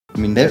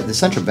mean, the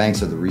central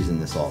banks are the reason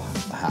this all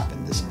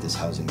happened. This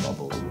housing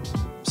bubble,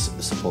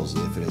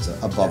 supposedly, if it is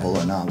a bubble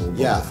or not, we'll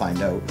have to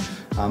find out.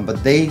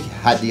 But they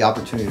had the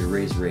opportunity to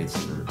raise rates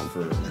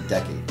for a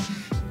decade,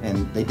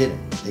 and they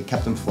didn't. They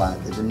kept them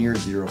flat. They were near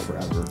zero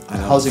forever. The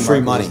housing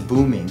market was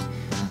booming,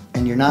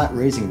 and you're not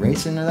raising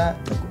rates into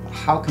that. Like,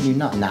 how can you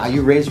not? Now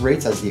you raise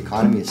rates as the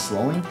economy is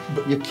slowing,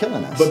 but you're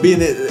killing us. But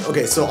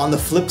okay, so on the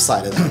flip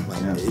side of that,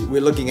 like,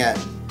 we're looking at,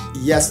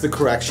 yes, the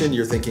correction.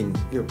 You're thinking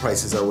your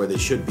prices are where they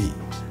should be,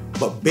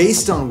 but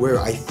based on where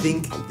I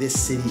think this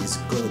city is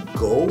going to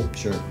go,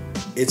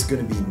 it's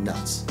going to be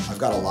nuts. I've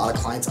got a lot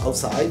of clients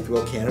outside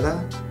throughout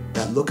Canada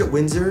that look at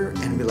Windsor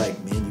and be like,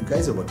 man, you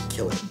guys are about to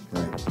kill it.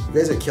 Right. You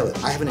guys are kill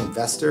it. I have an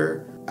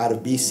investor out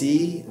of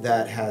BC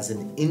that has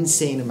an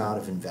insane amount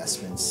of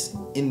investments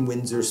in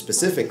Windsor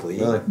specifically.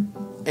 Really?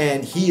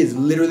 And he is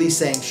literally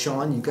saying,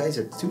 Sean, you guys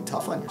are too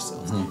tough on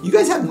yourselves. You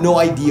guys have no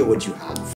idea what you have.